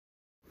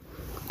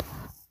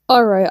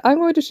Alright, I'm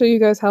going to show you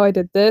guys how I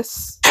did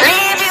this.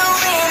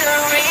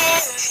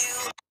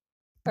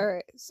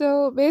 Alright,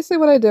 so basically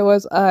what I did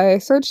was I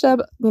searched up,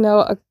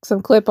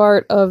 some clip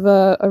art of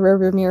a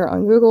rearview mirror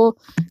on Google,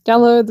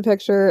 downloaded the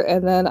picture,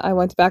 and then I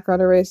went to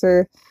background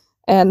eraser,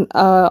 and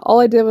all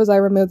I did was I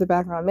removed the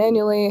background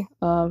manually.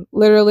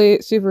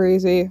 Literally super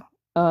easy.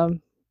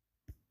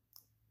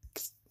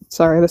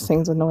 Sorry, this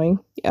thing's annoying.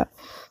 Yeah.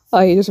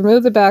 You just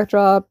remove the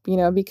backdrop,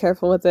 be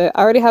careful with it.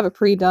 I already have it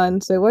pre-done,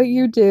 so what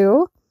you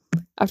do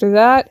after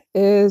that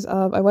is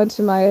I went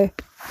to my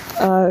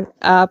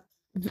app,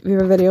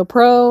 Viva Video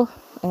Pro,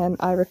 and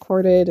I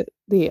recorded it.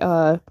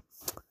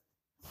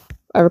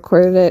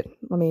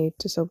 Let me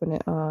just open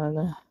it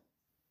on,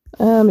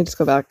 let me just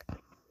go back.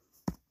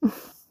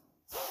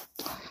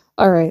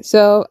 Alright,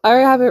 so I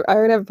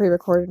already have it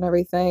pre-recorded and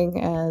everything,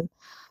 and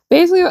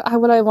basically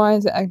what I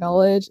wanted to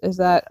acknowledge is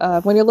that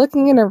when you're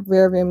looking in a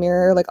rearview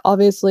mirror, like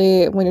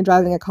obviously when you're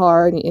driving a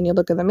car and you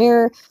look in the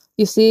mirror,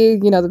 you see,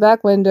 the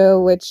back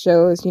window, which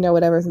shows,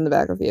 whatever's in the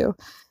back of you.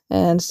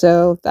 And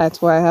so that's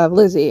where I have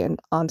Lizzie and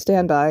on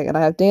standby, and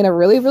I have Dana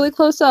really, really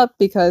close up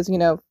because,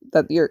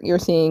 that you're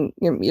seeing,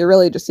 you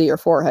really just see your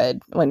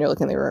forehead when you're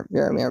looking in the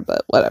rear mirror,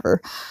 but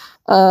whatever.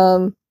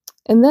 And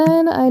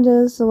then I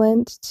just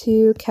went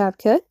to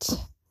CapCut,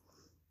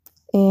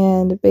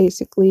 and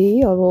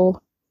basically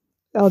I'll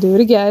do it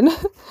again.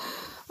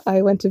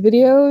 I went to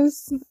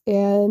videos,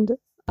 and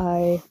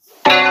I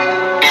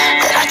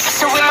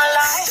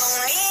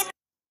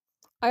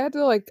had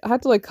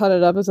to cut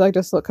it up as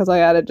because I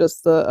added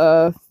just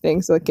the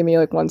thing, so give me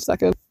 1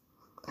 second.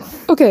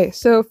 Okay,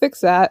 so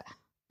fix that.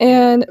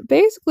 And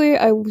basically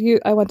I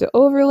went to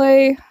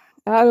overlay,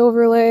 add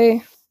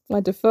overlay,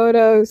 went to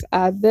photos,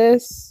 add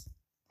this.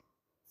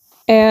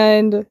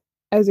 And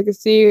as you can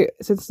see,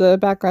 since the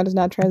background is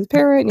not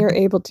transparent, I was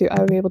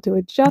able to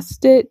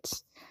adjust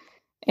it.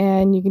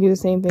 And you can do the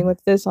same thing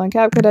with this on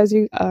CapCut, as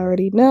you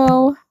already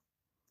know.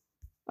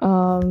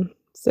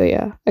 So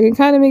yeah, I can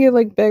kind of make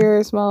it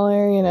bigger,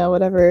 smaller,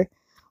 whatever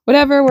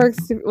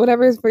works,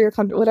 whatever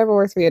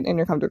works for you in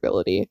your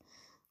comfortability.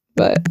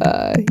 But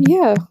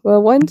yeah,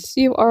 well, once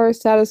you are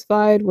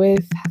satisfied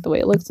with the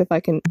way it looks, if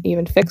I can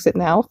even fix it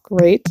now,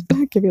 great.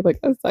 Give you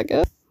a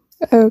second.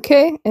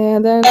 Okay,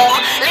 and then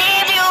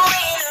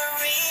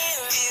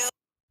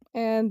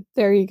and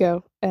there you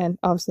go. And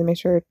obviously make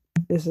sure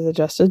this is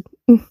adjusted.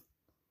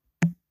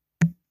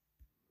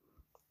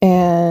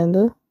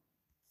 And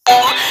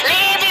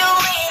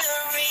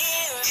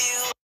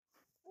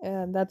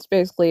that's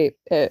basically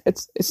it.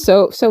 It's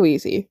so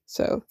easy.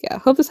 So yeah,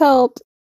 hope this helped.